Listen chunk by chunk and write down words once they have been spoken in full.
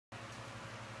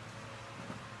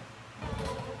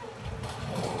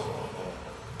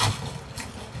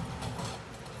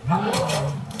All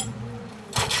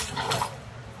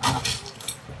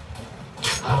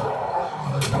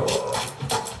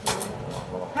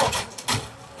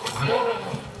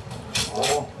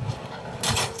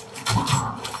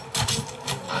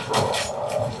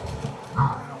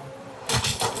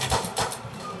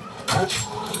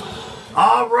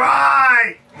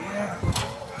right.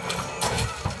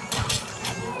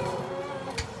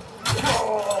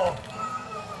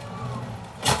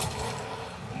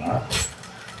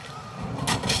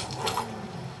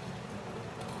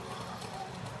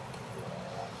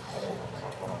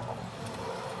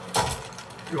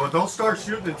 Well, don't start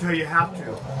shooting until you have to.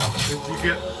 You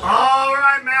get, all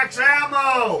right, max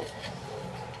ammo.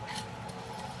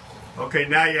 Okay,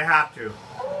 now you have to.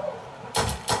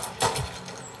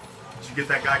 Did you get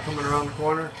that guy coming around the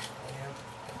corner?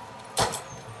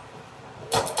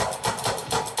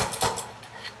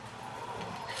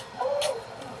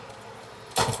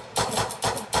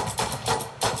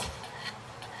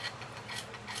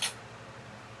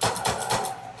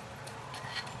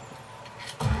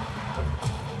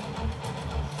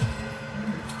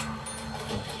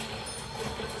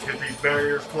 Get these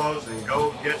barriers closed and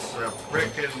go get the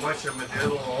frickin'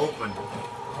 whatchamadiddle open.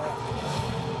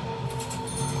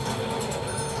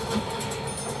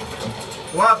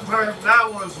 What?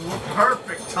 That was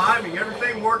perfect timing.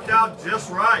 Everything worked out just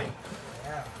right.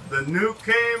 The nuke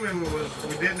came and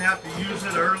we didn't have to use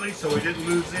it early, so we didn't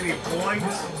lose any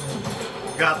points.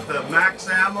 Got the max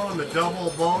ammo and the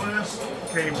double bonus.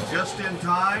 Came just in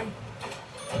time.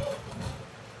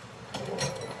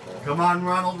 Come on,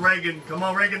 Ronald Reagan. Come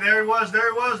on, Reagan. There he was.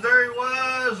 There he was. There he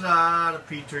was. Ah, the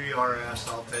P3RS.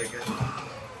 I'll take it.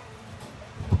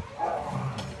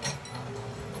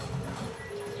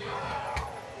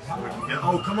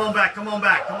 Oh, come on back. Come on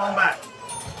back. Come on back.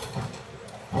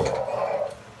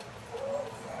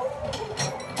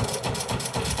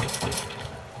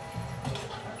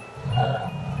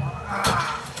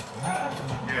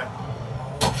 Yeah.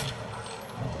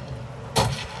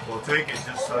 We'll take it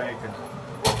just so you can.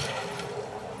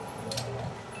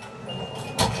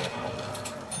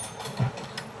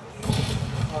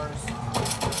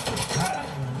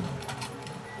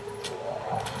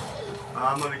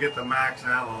 I'm gonna get the max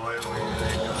ammo. Wait,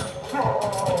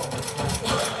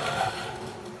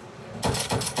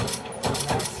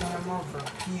 Max ammo for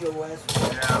POS.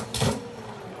 Yeah.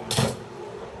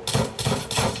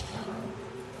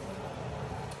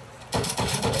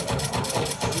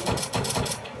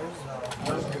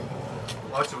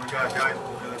 Watch it, we got guys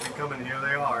gonna be coming. Here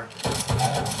they are.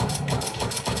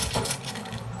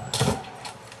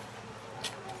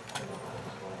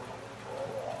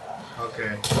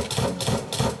 Okay.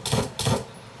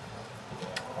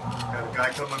 Got a guy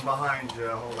coming behind you.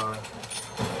 Hold on.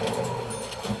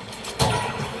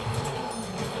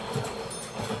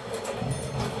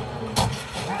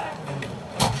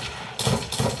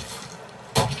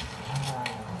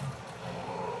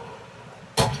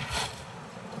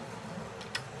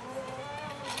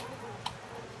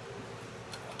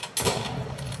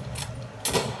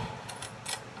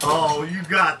 Oh, you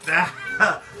got that.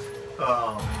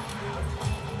 Oh.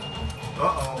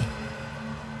 Uh-oh.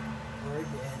 We're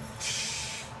dead.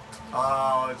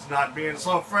 Oh, it's not being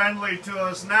so friendly to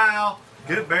us now.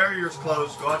 Get barriers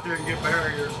closed. Go out there and get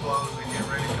barriers closed and get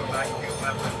ready to come back and get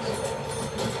weapons.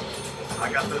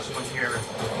 I got this one here.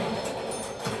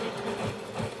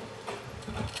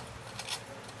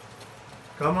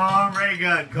 Come on, ray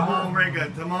gun. Come on, ray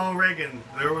gun. Come on, ray gun.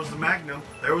 There was the Magnum.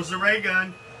 There was the ray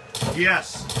gun.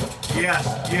 Yes. Yes.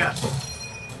 Yes.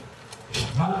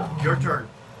 Your turn.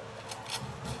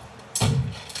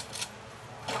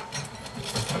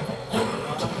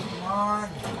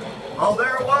 Oh,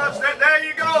 there it was. There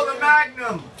you go, the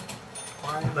Magnum.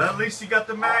 At least you got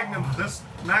the Magnum. This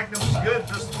Magnum's good.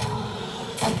 This.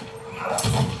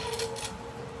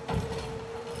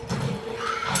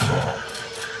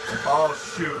 Oh,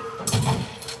 shoot.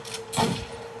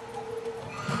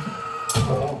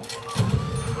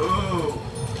 Ooh.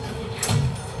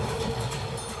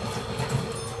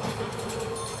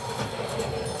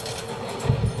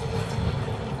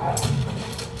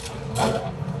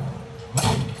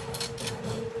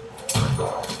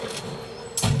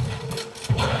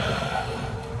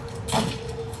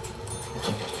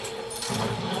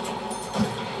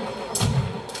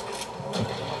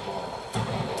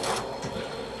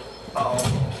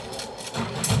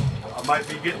 I might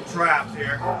be getting trapped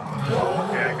here. Oh,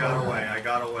 okay, I got away. I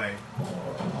got away.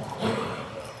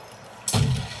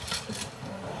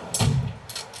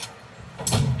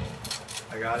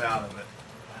 I got out of it.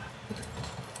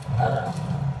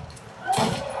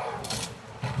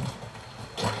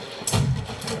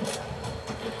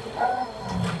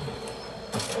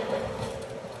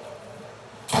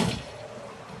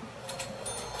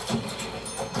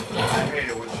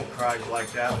 cries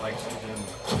like that, like she's in.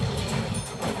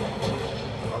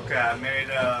 Okay, I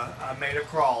made a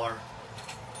crawler.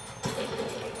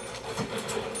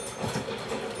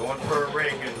 Going for a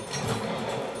Reagan.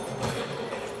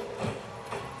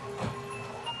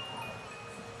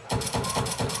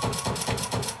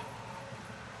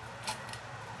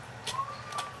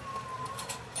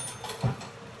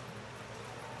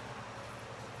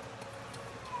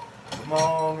 Come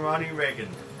on, Ronnie Reagan.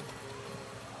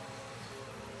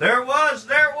 There it was!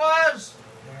 There it was!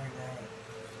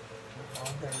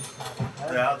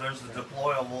 Yeah, there's the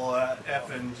deployable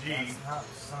FNG. That's not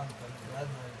something better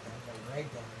than the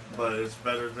Reagan. But it's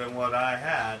better than what I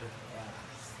had.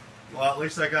 Yeah. Well, at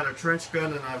least I got a trench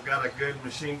gun and I've got a good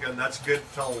machine gun. That's good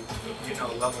till, you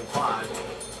know, level 5.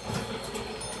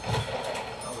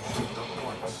 Oh shoot, no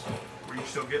points. Were you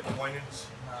still getting pointings?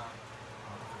 No.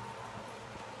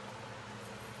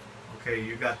 Okay,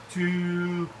 you got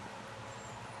 2.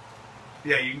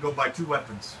 Yeah, you can go buy 2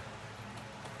 weapons.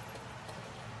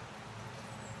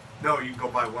 No, you can go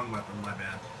buy 1 weapon, my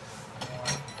bad.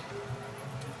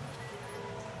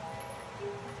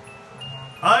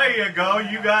 There you go,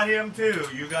 you got him too.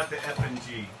 You got the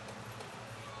FNG.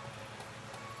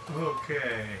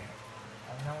 Okay.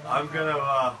 I'm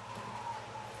gonna,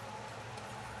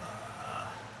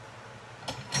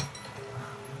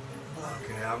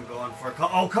 okay, I'm going for,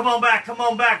 oh, come on back,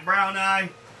 brown eye.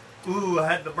 Ooh, I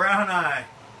had the brown eye.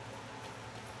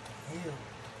 Ew.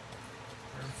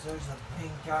 There's a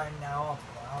pink eye now,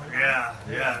 a brown eye.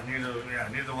 Yeah,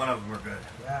 neither one of them are good.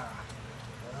 Yeah.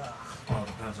 Ugh. Well, it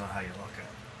depends on how you look at it.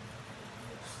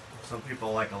 Some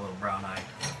people like a little brown eye.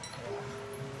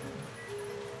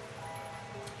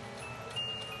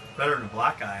 Better than a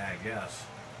black eye, I guess.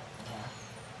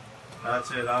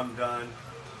 That's it, I'm done.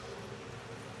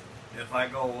 If I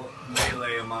go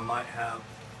melee him, I might have...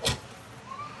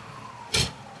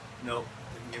 Nope,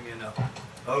 didn't give me enough.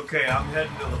 Okay, I'm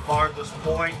heading to the farthest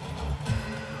point.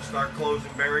 Start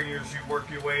closing barriers, you work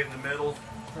your way in the middle.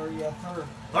 Third.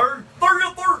 Third!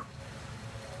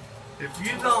 If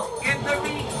you don't get to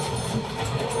me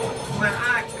when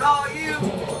I call you,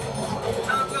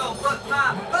 I'm gonna put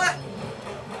my butt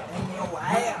in your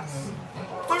ass.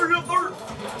 Third!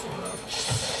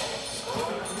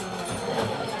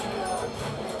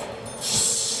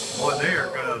 Boy, they're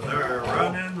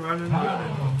running.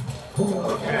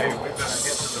 Okay, we better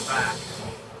get to the back.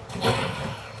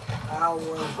 I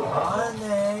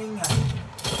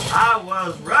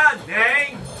was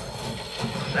running.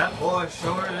 That boy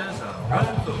sure is a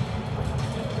running fool.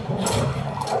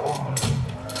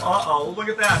 Uh-oh, look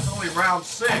at that. It's only round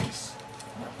 6.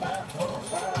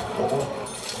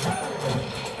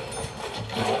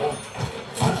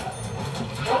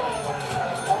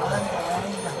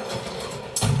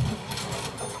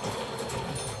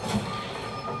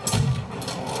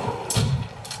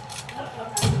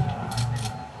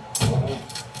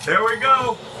 There we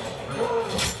go.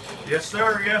 Yes,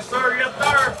 sir. Yes, sir. Yes,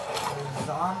 sir.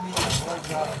 Zombies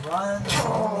run.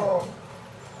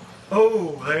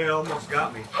 Oh, they almost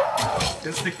got me.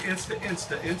 Instant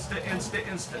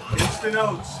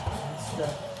notes.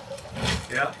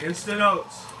 Yeah, instant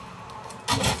oats.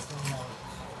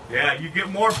 Yeah, you get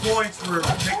more points for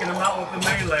taking them out with the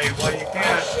melee while you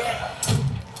can.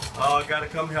 Oh, I gotta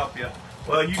come help you.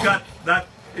 Well, you got that.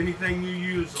 Anything you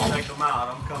use will take them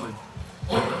out. I'm coming.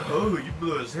 Oh, you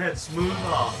blew his head smooth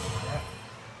off.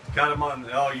 Got him on.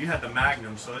 Oh, you had the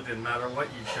Magnum, so it didn't matter what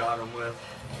you shot him with.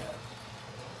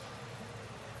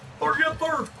 Third. You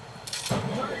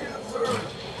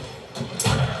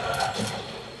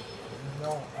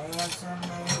don't answer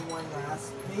me when I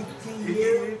speak to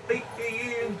you.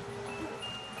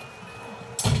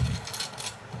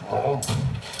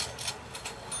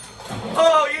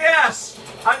 Oh, yes!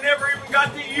 I never even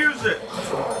got to use it.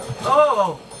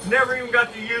 Oh, never even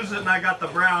got to use it, and I got the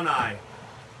brown eye.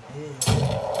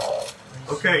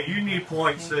 Okay, you need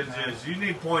pointages. You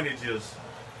need pointages.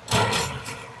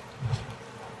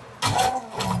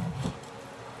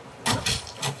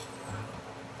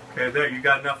 Okay, there, you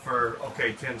got enough for, okay,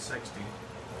 1060.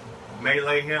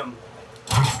 Melee him.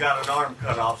 He's got an arm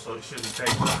cut off, so it shouldn't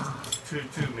take too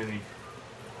many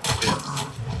hits.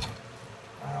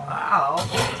 Wow.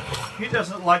 He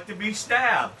doesn't like to be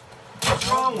stabbed. What's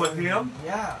wrong with him?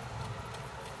 Yeah.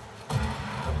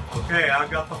 Okay, I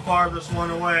got the farthest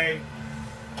one away.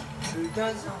 Who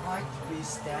doesn't like to be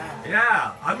stabbed?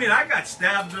 Yeah, I mean, I got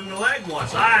stabbed in the leg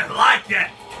once. I like it.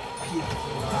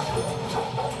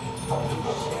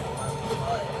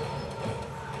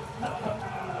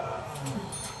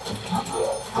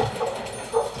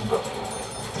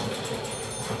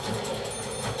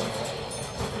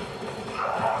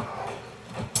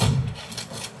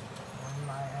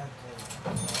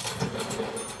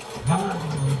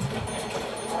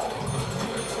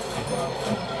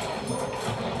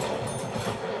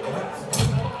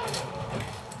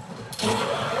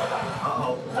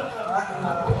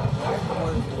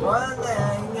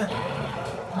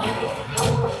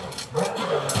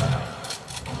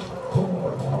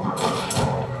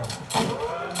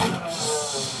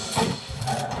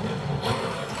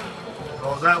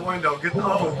 window.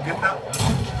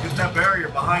 Get that barrier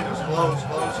behind us. Close,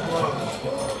 close,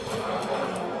 close.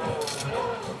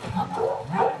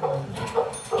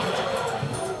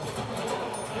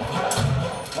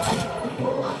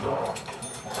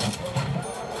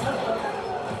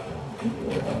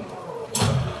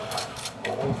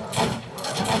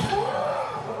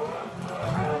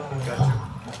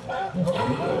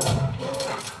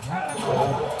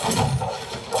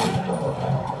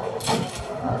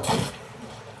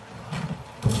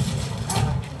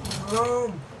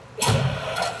 Boom.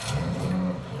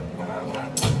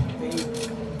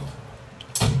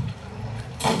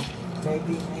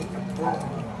 Baby, make a boom.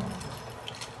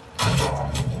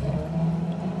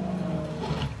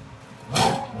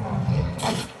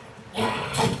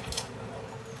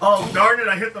 Oh, darn it,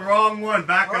 I hit the wrong one.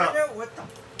 Back up. What the?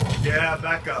 Yeah,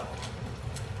 back up.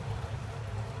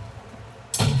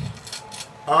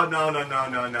 Oh, no, no, no,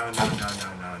 no, no, no, no,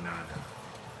 no, no, no.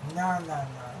 No, no, no.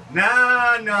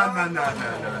 No, no, no, no, no,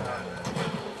 no, no.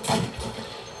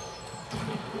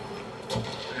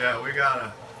 Yeah, we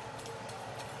gotta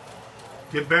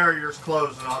get barriers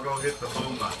closed and I'll go hit the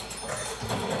Boomba.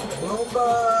 Boomba!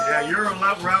 Yeah, you're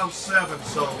round 7,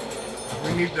 so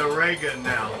we need the ray gun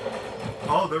now.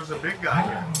 Oh, there's a big guy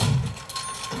here.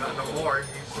 Not no more.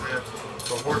 He's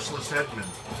the horseless headman.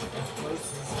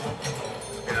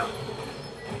 Yeah.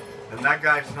 And that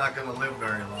guy's not going to live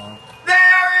very long.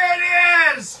 There it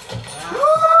is!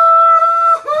 Woo-hoo!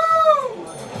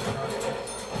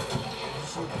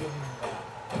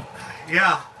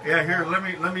 Yeah, yeah. Here, let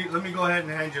me go ahead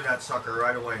and hand you that sucker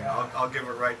right away. I'll give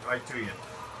it right to you.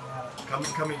 Come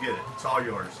and get it. It's all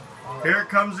yours. Here it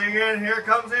comes again. Here it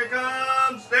comes. Here it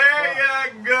comes. There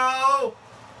you go.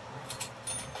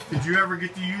 Did you ever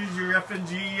get to use your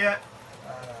FNG yet?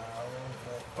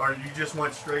 Or you just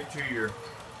went straight to your...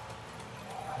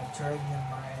 I tried in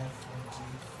my FNG.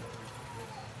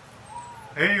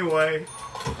 Anyway,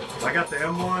 I got the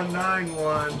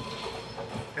M191,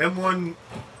 M1919.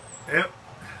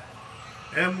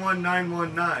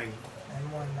 M1919,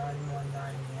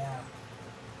 yeah.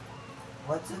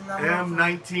 What's the number?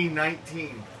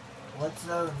 M1919. What's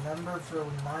the number for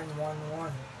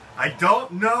 911? I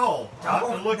don't know. I'll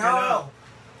have to look it up.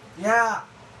 Yeah.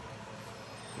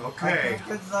 Okay. I think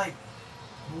it's like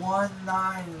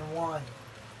 191.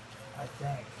 I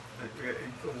think.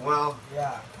 Well,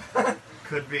 yeah.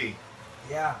 could be.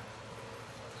 Yeah.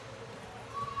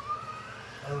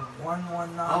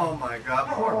 119. Oh my God,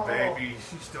 poor baby.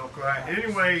 She's still crying.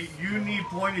 Anyway, you need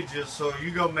pointages, so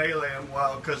you go melee them.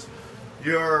 Well, because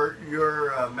your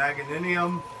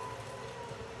magnanium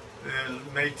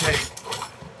may take.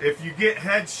 If you get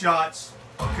headshots,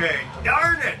 okay.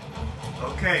 Darn it.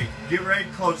 Okay, get ready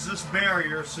to close this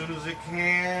barrier as soon as it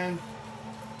can.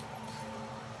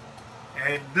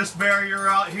 And this barrier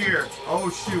out here. Oh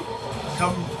shoot.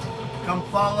 Come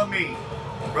follow me.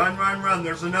 Run, run, run.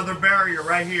 There's another barrier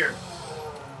right here.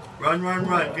 Run, run,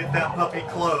 run. Get that puppy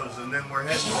closed, and then we're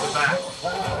heading to the back.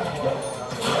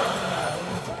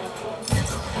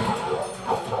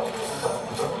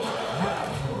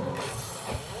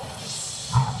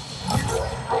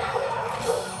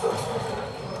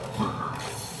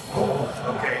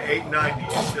 Okay, 890. You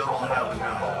still don't have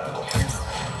enough.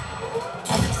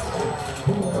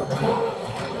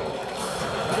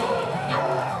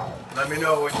 Let me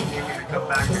know when you need me to come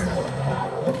back here.